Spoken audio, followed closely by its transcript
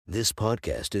This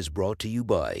podcast is brought to you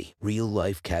by Real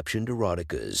Life Captioned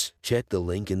Eroticas. Check the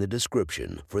link in the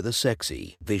description for the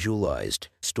sexy, visualized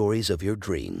stories of your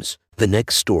dreams. The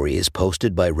next story is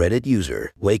posted by Reddit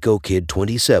user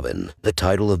WacoKid27. The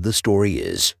title of the story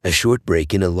is A Short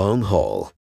Break in a Long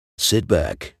Haul. Sit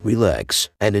back, relax,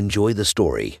 and enjoy the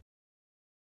story.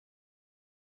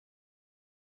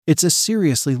 It's a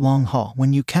seriously long haul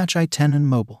when you catch I-10 and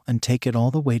Mobile and take it all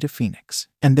the way to Phoenix.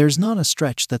 And there's not a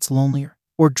stretch that's lonelier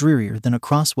or drearier than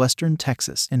across western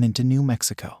Texas and into New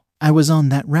Mexico. I was on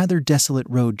that rather desolate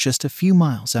road just a few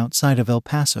miles outside of El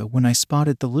Paso when I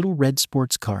spotted the little red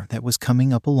sports car that was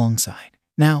coming up alongside.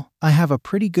 Now, I have a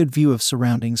pretty good view of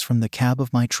surroundings from the cab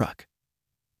of my truck.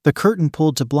 The curtain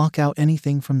pulled to block out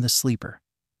anything from the sleeper,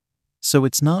 so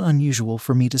it's not unusual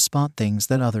for me to spot things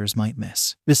that others might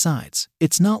miss. Besides,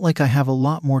 it's not like I have a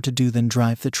lot more to do than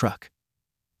drive the truck,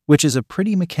 which is a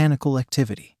pretty mechanical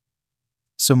activity.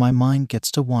 So my mind gets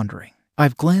to wandering.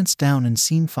 I've glanced down and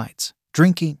seen fights,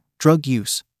 drinking, drug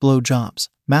use, blowjobs,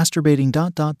 masturbating,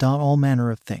 all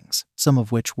manner of things, some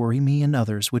of which worry me and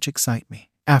others which excite me.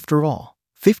 After all,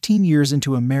 15 years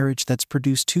into a marriage that's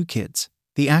produced 2 kids,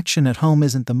 the action at home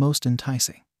isn't the most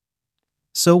enticing.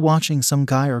 So watching some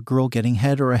guy or girl getting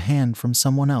head or a hand from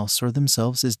someone else or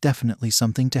themselves is definitely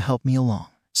something to help me along.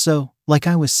 So, like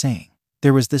I was saying,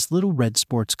 there was this little red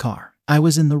sports car. I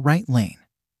was in the right lane,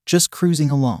 just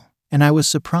cruising along, and I was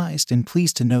surprised and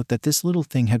pleased to note that this little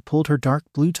thing had pulled her dark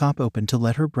blue top open to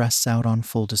let her breasts out on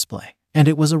full display. And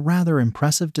it was a rather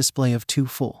impressive display of 2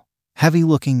 full,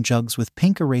 heavy-looking jugs with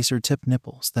pink eraser-tip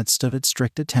nipples that stood at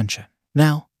strict attention.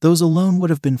 Now, those alone would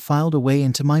have been filed away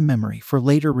into my memory for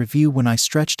later review when I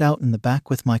stretched out in the back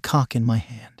with my cock in my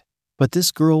hand. But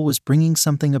this girl was bringing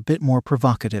something a bit more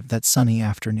provocative that sunny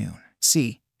afternoon.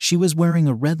 See, she was wearing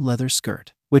a red leather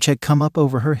skirt, which had come up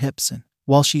over her hips, and,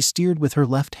 while she steered with her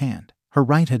left hand, her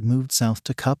right had moved south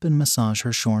to cup and massage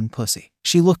her shorn pussy.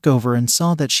 She looked over and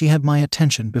saw that she had my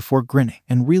attention before grinning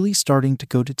and really starting to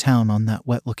go to town on that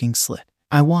wet-looking slit.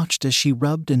 I watched as she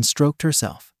rubbed and stroked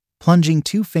herself, plunging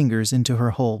 2 fingers into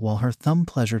her hole while her thumb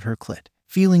pleasured her clit.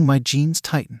 Feeling my jeans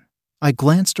tighten, I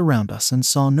glanced around us and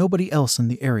saw nobody else in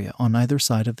the area on either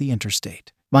side of the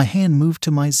interstate. My hand moved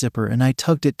to my zipper and I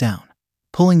tugged it down,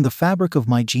 pulling the fabric of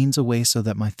my jeans away so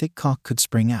that my thick cock could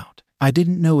spring out. I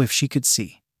didn't know if she could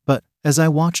see, but, as I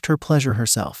watched her pleasure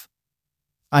herself,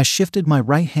 I shifted my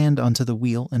right hand onto the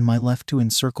wheel and my left to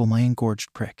encircle my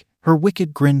engorged prick. Her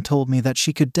wicked grin told me that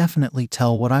she could definitely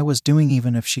tell what I was doing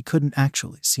even if she couldn't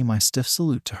actually see my stiff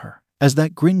salute to her. As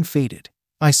that grin faded,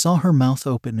 I saw her mouth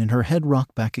open and her head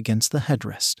rock back against the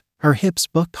headrest. Her hips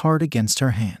bucked hard against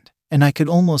her hand, and I could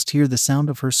almost hear the sound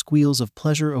of her squeals of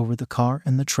pleasure over the car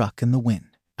and the truck and the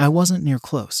wind. I wasn't near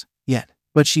close, yet,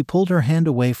 but she pulled her hand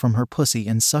away from her pussy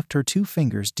and sucked her 2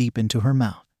 fingers deep into her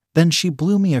mouth. Then she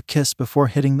blew me a kiss before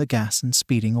hitting the gas and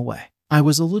speeding away. I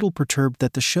was a little perturbed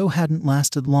that the show hadn't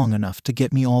lasted long enough to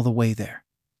get me all the way there.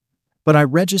 But I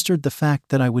registered the fact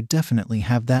that I would definitely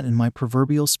have that in my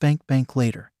proverbial spank bank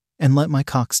later, and let my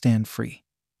cock stand free,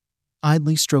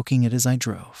 idly stroking it as I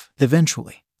drove.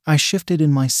 Eventually, I shifted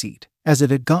in my seat, as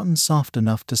it had gotten soft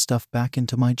enough to stuff back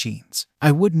into my jeans.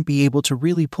 I wouldn't be able to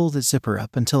really pull the zipper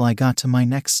up until I got to my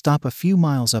next stop a few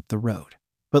miles up the road.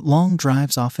 But long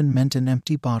drives often meant an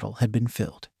empty bottle had been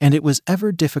filled, and it was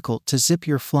ever difficult to zip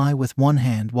your fly with one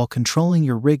hand while controlling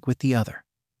your rig with the other.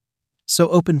 So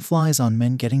open flies on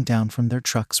men getting down from their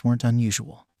trucks weren't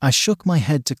unusual. I shook my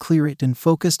head to clear it and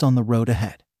focused on the road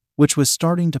ahead, which was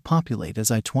starting to populate as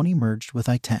I-20 merged with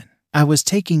I-10. I was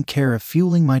taking care of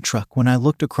fueling my truck when I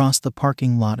looked across the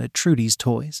parking lot at Trudy's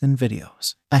Toys and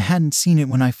Videos. I hadn't seen it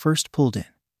when I first pulled in,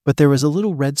 but there was a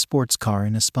little red sports car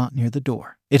in a spot near the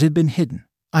door. It had been hidden,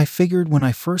 I figured, when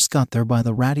I first got there by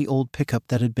the ratty old pickup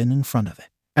that had been in front of it.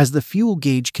 As the fuel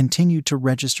gauge continued to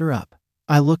register up,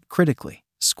 I looked critically,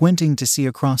 squinting to see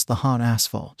across the hot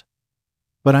asphalt.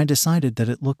 But I decided that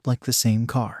it looked like the same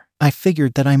car. I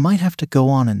figured that I might have to go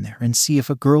on in there and see if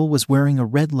a girl was wearing a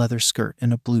red leather skirt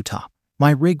and a blue top.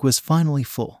 My rig was finally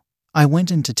full. I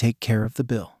went in to take care of the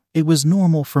bill. It was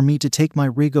normal for me to take my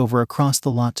rig over across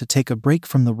the lot to take a break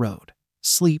from the road,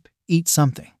 sleep, eat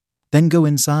something, then go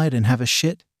inside and have a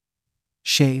shit,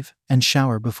 shave, and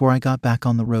shower before I got back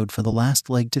on the road for the last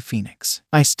leg to Phoenix.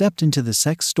 I stepped into the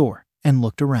sex store and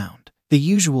looked around. The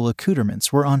usual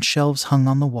accoutrements were on shelves hung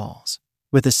on the walls,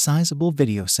 with a sizable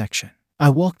video section. I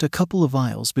walked a couple of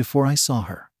aisles before I saw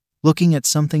her, looking at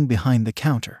something behind the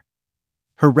counter,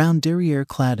 her round derriere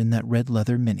clad in that red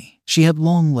leather mini. She had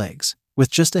long legs,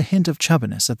 with just a hint of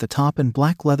chubbiness at the top and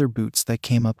black leather boots that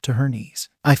came up to her knees.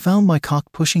 I found my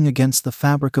cock pushing against the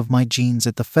fabric of my jeans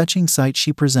at the fetching sight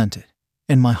she presented,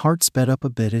 and my heart sped up a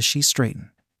bit as she straightened.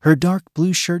 Her dark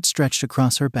blue shirt stretched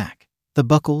across her back, the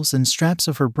buckles and straps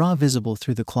of her bra visible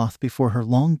through the cloth before her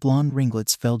long blonde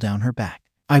ringlets fell down her back.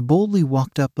 I boldly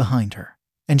walked up behind her,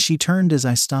 and she turned as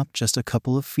I stopped just a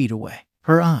couple of feet away.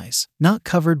 Her eyes, not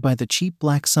covered by the cheap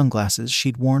black sunglasses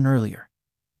she'd worn earlier,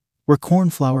 were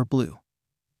cornflower blue,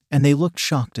 and they looked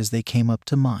shocked as they came up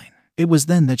to mine. It was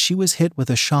then that she was hit with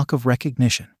a shock of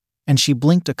recognition, and she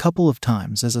blinked a couple of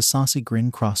times as a saucy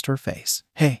grin crossed her face.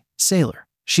 "Hey, sailor,"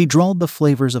 she drawled, the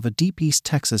flavors of a deep East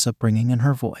Texas upbringing in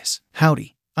her voice.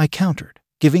 "Howdy," I countered,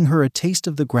 giving her a taste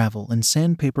of the gravel and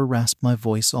sandpaper rasp my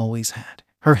voice always had.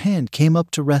 Her hand came up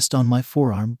to rest on my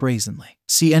forearm brazenly.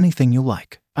 "See anything you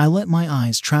like?" I let my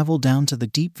eyes travel down to the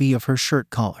deep V of her shirt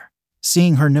collar,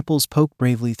 seeing her nipples poke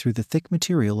bravely through the thick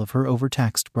material of her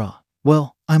overtaxed bra.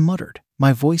 "Well," I muttered,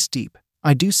 my voice deep,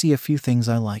 "I do see a few things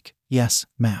I like. Yes,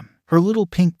 ma'am." Her little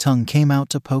pink tongue came out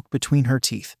to poke between her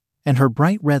teeth and her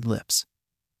bright red lips,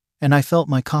 and I felt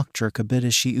my cock jerk a bit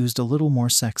as she oozed a little more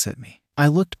sex at me. I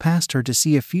looked past her to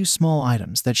see a few small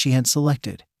items that she had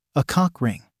selected: a cock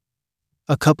ring,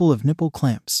 a couple of nipple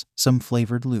clamps, some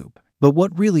flavored lube. But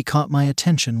what really caught my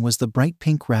attention was the bright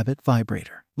pink rabbit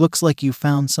vibrator. "Looks like you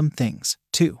found some things,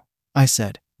 too," I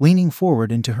said, leaning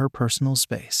forward into her personal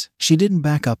space. She didn't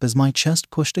back up as my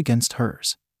chest pushed against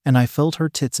hers, and I felt her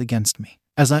tits against me.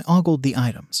 As I ogled the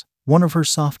items, one of her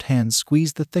soft hands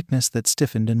squeezed the thickness that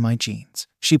stiffened in my jeans.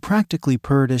 She practically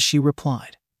purred as she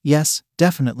replied, "Yes,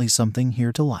 definitely something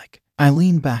here to like." I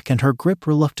leaned back and her grip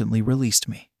reluctantly released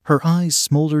me. Her eyes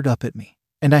smoldered up at me,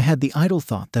 and I had the idle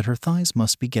thought that her thighs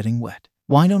must be getting wet.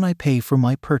 "Why don't I pay for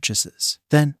my purchases?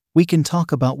 Then we can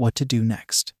talk about what to do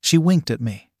next." She winked at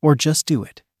me. "Or just do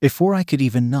it." Before I could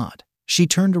even nod, she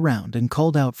turned around and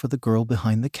called out for the girl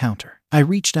behind the counter. I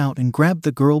reached out and grabbed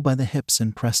the girl by the hips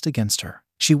and pressed against her.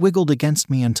 She wiggled against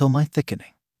me until my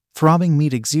thickening, throbbing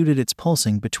meat exuded its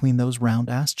pulsing between those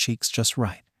round-ass cheeks just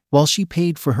right. While she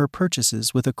paid for her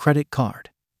purchases with a credit card,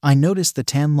 I noticed the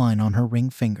tan line on her ring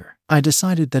finger. I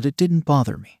decided that it didn't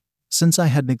bother me, since I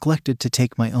had neglected to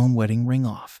take my own wedding ring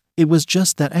off. It was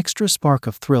just that extra spark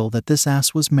of thrill that this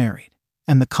ass was married,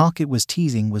 and the cock it was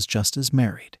teasing was just as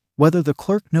married. Whether the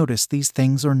clerk noticed these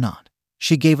things or not,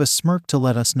 she gave a smirk to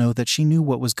let us know that she knew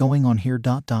what was going on here.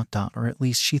 Or at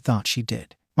least she thought she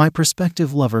did. My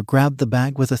prospective lover grabbed the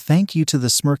bag with a thank you to the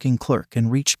smirking clerk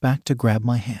and reached back to grab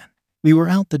my hand. We were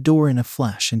out the door in a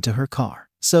flash into her car.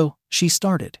 "So," she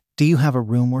started, "do you have a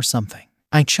room or something?"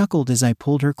 I chuckled as I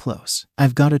pulled her close.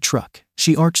 "I've got a truck."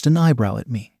 She arched an eyebrow at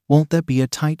me. "Won't that be a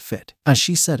tight fit?" As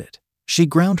she said it, she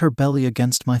ground her belly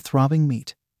against my throbbing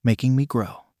meat, making me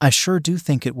grow. "I sure do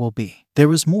think it will be." There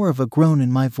was more of a groan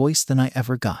in my voice than I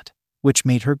ever got, which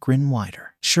made her grin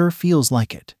wider. "Sure feels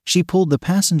like it." She pulled the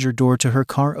passenger door to her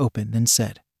car open and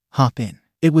said, "Hop in."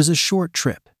 It was a short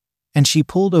trip, and she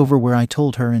pulled over where I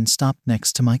told her and stopped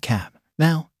next to my cab.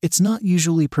 Now, it's not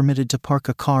usually permitted to park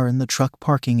a car in the truck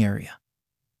parking area,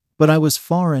 but I was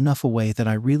far enough away that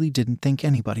I really didn't think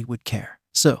anybody would care.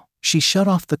 So, she shut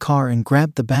off the car and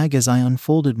grabbed the bag as I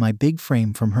unfolded my big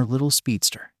frame from her little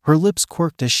speedster. Her lips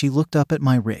quirked as she looked up at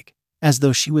my rig, as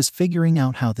though she was figuring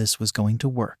out how this was going to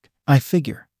work. I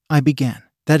began,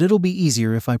 "that it'll be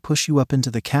easier if I push you up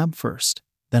into the cab first,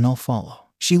 then I'll follow."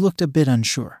 She looked a bit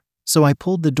unsure, so I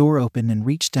pulled the door open and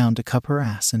reached down to cup her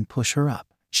ass and push her up.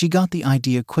 She got the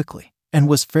idea quickly, and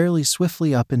was fairly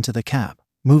swiftly up into the cab,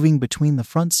 moving between the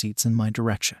front seats in my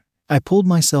direction. I pulled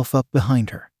myself up behind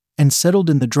her, and settled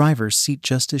in the driver's seat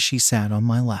just as she sat on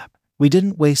my lap. We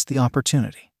didn't waste the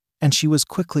opportunity, and she was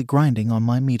quickly grinding on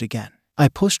my meat again. I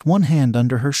pushed one hand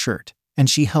under her shirt, and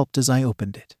she helped as I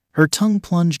opened it. Her tongue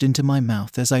plunged into my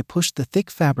mouth as I pushed the thick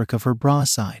fabric of her bra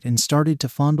aside and started to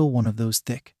fondle one of those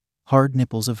thick, hard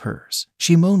nipples of hers.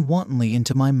 She moaned wantonly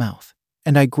into my mouth,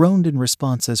 and I groaned in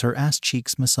response as her ass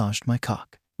cheeks massaged my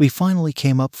cock. We finally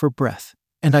came up for breath,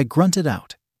 and I grunted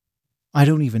out, "I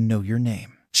don't even know your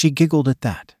name." She giggled at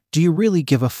that. "Do you really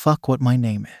give a fuck what my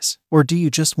name is? Or do you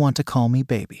just want to call me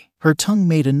baby?" Her tongue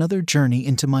made another journey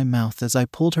into my mouth as I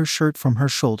pulled her shirt from her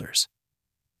shoulders,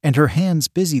 and her hands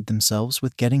busied themselves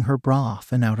with getting her bra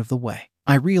off and out of the way.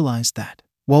 I realized that,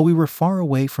 while we were far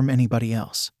away from anybody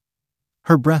else,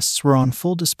 her breasts were on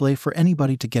full display for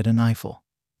anybody to get an eyeful,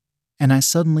 and I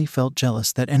suddenly felt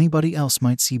jealous that anybody else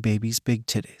might see baby's big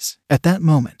titties. At that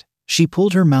moment, she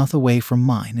pulled her mouth away from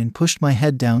mine and pushed my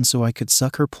head down so I could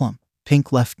suck her plump,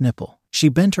 pink left nipple. She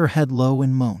bent her head low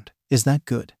and moaned, "Is that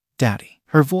good, Daddy?"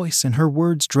 Her voice and her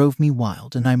words drove me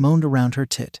wild, and I moaned around her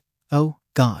tit. "Oh,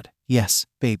 God, yes,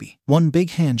 baby." One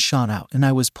big hand shot out and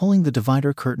I was pulling the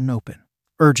divider curtain open,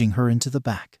 urging her into the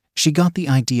back. She got the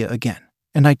idea again,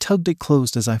 and I tugged it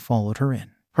closed as I followed her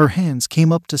in. Her hands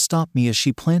came up to stop me as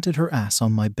she planted her ass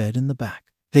on my bed in the back.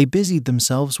 They busied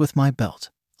themselves with my belt,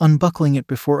 unbuckling it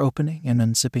before opening and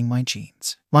unzipping my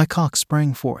jeans. My cock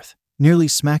sprang forth, nearly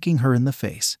smacking her in the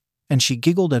face, and she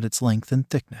giggled at its length and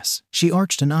thickness. She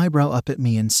arched an eyebrow up at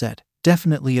me and said,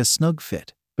 "Definitely a snug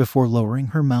fit," before lowering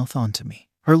her mouth onto me.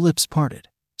 Her lips parted,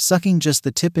 sucking just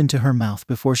the tip into her mouth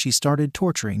before she started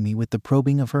torturing me with the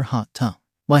probing of her hot tongue.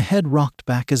 My head rocked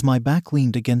back as my back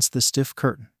leaned against the stiff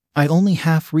curtain. I only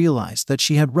half realized that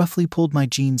she had roughly pulled my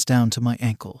jeans down to my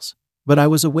ankles, but I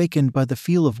was awakened by the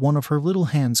feel of one of her little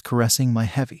hands caressing my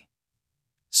heavy,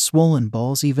 swollen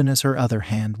balls even as her other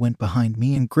hand went behind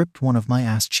me and gripped one of my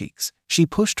ass cheeks. She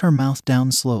pushed her mouth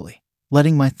down slowly,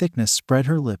 letting my thickness spread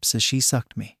her lips as she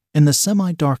sucked me. In the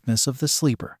semi-darkness of the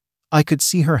sleeper, I could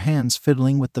see her hands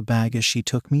fiddling with the bag as she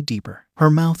took me deeper.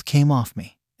 Her mouth came off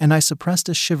me, and I suppressed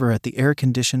a shiver at the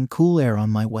air-conditioned cool air on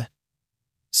my wet,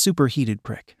 superheated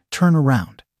prick. "Turn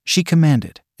around," she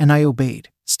commanded, and I obeyed,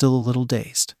 still a little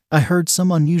dazed. I heard some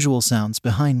unusual sounds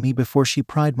behind me before she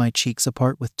pried my cheeks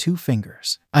apart with 2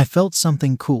 fingers. I felt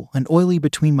something cool and oily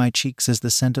between my cheeks as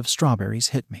the scent of strawberries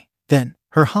hit me. Then,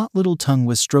 her hot little tongue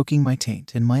was stroking my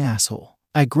taint and my asshole.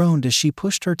 I groaned as she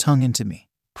pushed her tongue into me,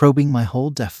 probing my hole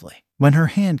deftly. When her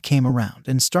hand came around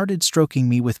and started stroking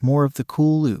me with more of the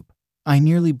cool lube, I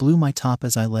nearly blew my top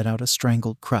as I let out a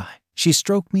strangled cry. She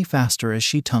stroked me faster as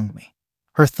she tongued me,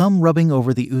 her thumb rubbing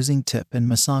over the oozing tip and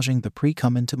massaging the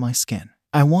pre-cum into my skin.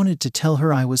 I wanted to tell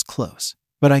her I was close,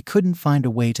 but I couldn't find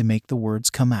a way to make the words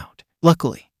come out.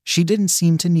 Luckily, she didn't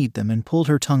seem to need them and pulled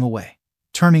her tongue away,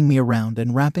 turning me around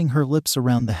and wrapping her lips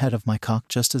around the head of my cock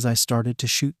just as I started to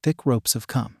shoot thick ropes of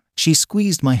cum. She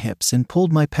squeezed my hips and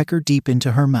pulled my pecker deep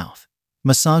into her mouth,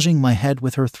 massaging my head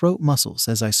with her throat muscles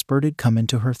as I spurted cum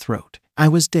into her throat. I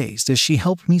was dazed as she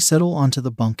helped me settle onto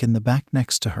the bunk in the back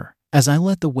next to her. As I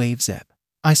let the waves ebb,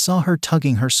 I saw her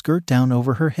tugging her skirt down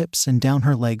over her hips and down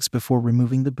her legs before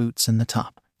removing the boots and the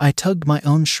top. I tugged my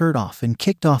own shirt off and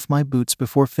kicked off my boots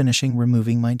before finishing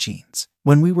removing my jeans.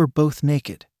 When we were both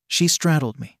naked, she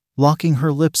straddled me, locking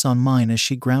her lips on mine as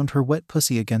she ground her wet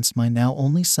pussy against my now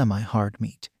only semi-hard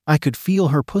meat. I could feel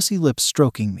her pussy lips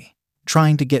stroking me,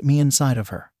 trying to get me inside of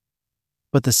her.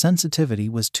 But the sensitivity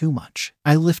was too much.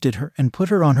 I lifted her and put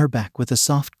her on her back with a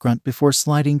soft grunt before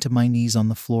sliding to my knees on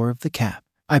the floor of the cab.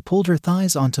 I pulled her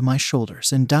thighs onto my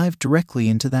shoulders and dived directly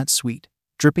into that sweet,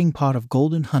 dripping pot of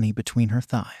golden honey between her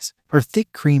thighs. Her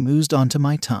thick cream oozed onto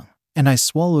my tongue, and I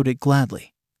swallowed it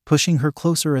gladly, pushing her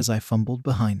closer as I fumbled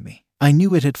behind me. I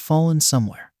knew it had fallen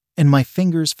somewhere, and my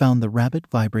fingers found the rabbit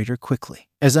vibrator quickly.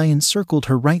 As I encircled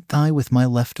her right thigh with my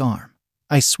left arm,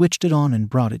 I switched it on and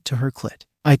brought it to her clit.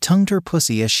 I tongued her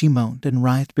pussy as she moaned and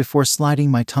writhed before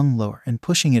sliding my tongue lower and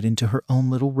pushing it into her own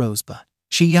little rosebud.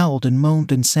 She yowled and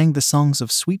moaned and sang the songs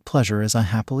of sweet pleasure as I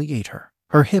happily ate her.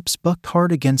 Her hips bucked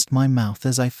hard against my mouth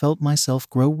as I felt myself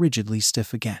grow rigidly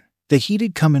stiff again. The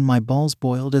heated cum in my balls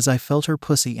boiled as I felt her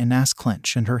pussy and ass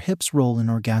clench and her hips roll in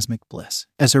orgasmic bliss.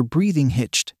 As her breathing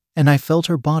hitched and I felt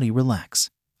her body relax,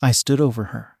 I stood over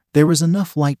her. There was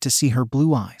enough light to see her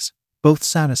blue eyes, both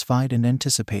satisfied and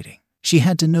anticipating. She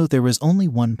had to know there was only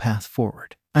one path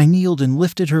forward. I kneeled and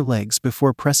lifted her legs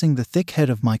before pressing the thick head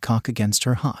of my cock against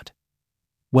her hot,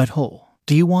 wet hole.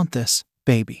 "Do you want this,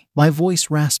 baby?" My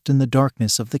voice rasped in the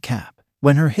darkness of the cab.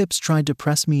 When her hips tried to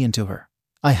press me into her,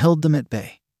 I held them at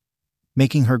bay,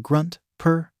 making her grunt,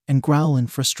 purr, and growl in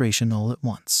frustration all at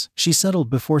once. She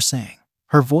settled before saying,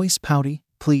 her voice pouty,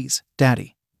 "Please,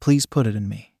 Daddy, please put it in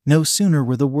me." No sooner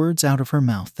were the words out of her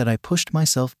mouth that I pushed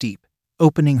myself deep,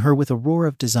 opening her with a roar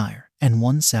of desire and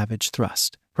one savage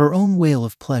thrust. Her own wail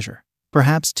of pleasure,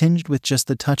 perhaps tinged with just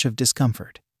the touch of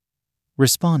discomfort,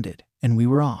 responded, and we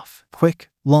were off. Quick,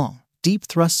 long, deep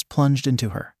thrusts plunged into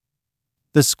her,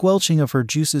 the squelching of her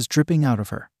juices dripping out of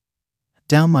her,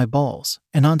 down my balls,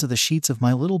 and onto the sheets of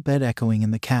my little bed echoing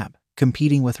in the cab,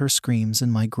 competing with her screams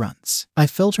and my grunts. I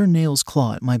felt her nails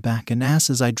claw at my back and ass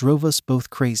as I drove us both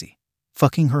crazy,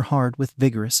 fucking her hard with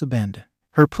vigorous abandon.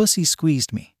 Her pussy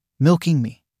squeezed me, milking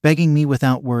me, begging me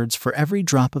without words for every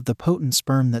drop of the potent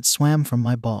sperm that swam from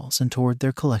my balls and toward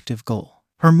their collective goal.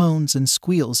 Her moans and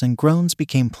squeals and groans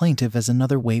became plaintive as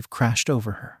another wave crashed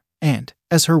over her. And,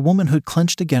 as her womanhood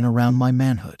clenched again around my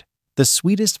manhood, the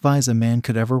sweetest vise a man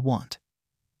could ever want,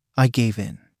 I gave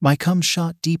in. My cum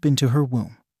shot deep into her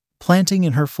womb, planting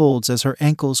in her folds as her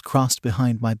ankles crossed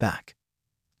behind my back,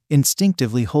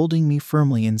 instinctively holding me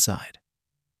firmly inside,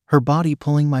 her body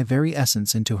pulling my very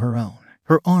essence into her own.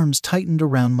 Her arms tightened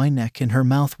around my neck and her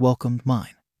mouth welcomed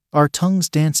mine, our tongues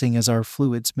dancing as our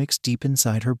fluids mixed deep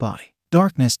inside her body.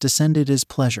 Darkness descended as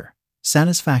pleasure,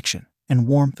 satisfaction, and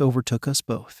warmth overtook us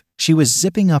both. She was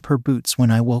zipping up her boots when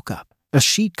I woke up, A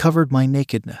sheet covered my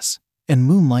nakedness, and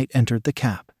moonlight entered the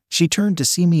cab. She turned to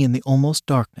see me in the almost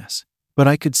darkness, but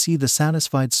I could see the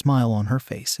satisfied smile on her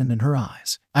face and in her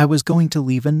eyes. "I was going to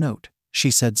leave a note,"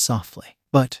 she said softly,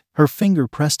 but her finger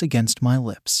pressed against my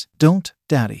lips. "Don't,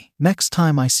 Daddy. Next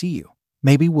time I see you,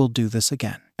 maybe we'll do this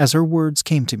again." As her words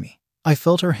came to me, I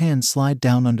felt her hand slide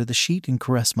down under the sheet and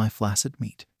caress my flaccid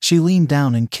meat. She leaned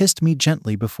down and kissed me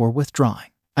gently before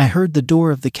withdrawing. I heard the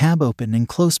door of the cab open and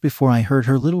close before I heard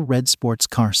her little red sports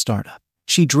car start up.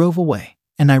 She drove away,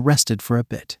 and I rested for a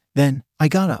bit. Then, I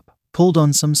got up, pulled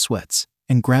on some sweats,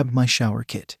 and grabbed my shower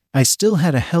kit. I still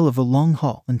had a hell of a long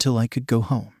haul until I could go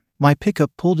home. My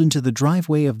pickup pulled into the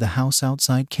driveway of the house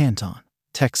outside Canton,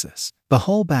 Texas. The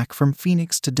haul back from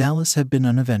Phoenix to Dallas had been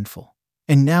uneventful,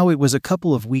 and now it was a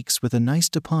couple of weeks with a nice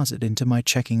deposit into my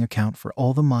checking account for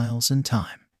all the miles and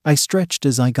time. I stretched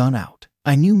as I got out.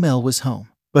 I knew Mel was home,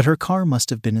 but her car must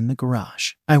have been in the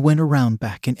garage. I went around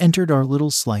back and entered our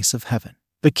little slice of heaven.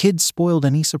 The kids spoiled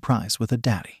any surprise with a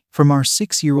daddy. From our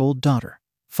 6-year-old daughter,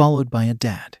 followed by a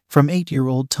dad. From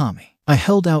 8-year-old Tommy. I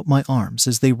held out my arms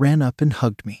as they ran up and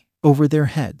hugged me. Over their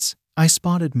heads, I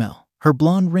spotted Mel, her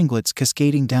blonde ringlets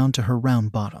cascading down to her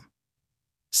round bottom,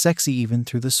 sexy even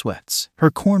through the sweats. Her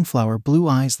cornflower blue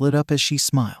eyes lit up as she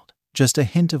smiled, just a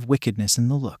hint of wickedness in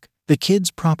the look. The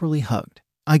kids properly hugged.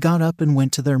 I got up and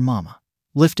went to their mama,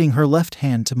 lifting her left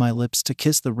hand to my lips to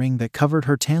kiss the ring that covered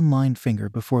her tan-lined finger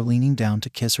before leaning down to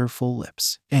kiss her full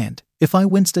lips. And, if I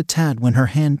winced a tad when her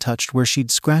hand touched where she'd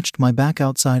scratched my back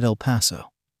outside El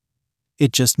Paso,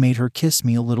 it just made her kiss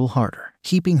me a little harder.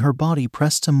 Keeping her body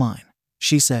pressed to mine,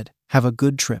 she said, "Have a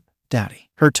good trip, Daddy."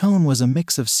 Her tone was a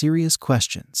mix of serious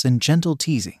questions and gentle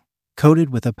teasing, coated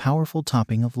with a powerful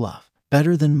topping of love.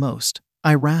 "Better than most,"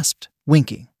 I rasped,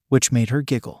 winking, which made her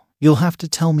giggle. "You'll have to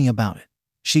tell me about it,"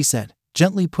 she said,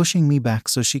 gently pushing me back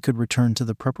so she could return to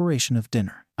the preparation of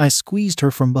dinner. I squeezed her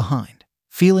from behind,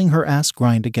 feeling her ass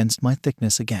grind against my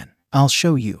thickness again. "I'll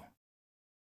show you,"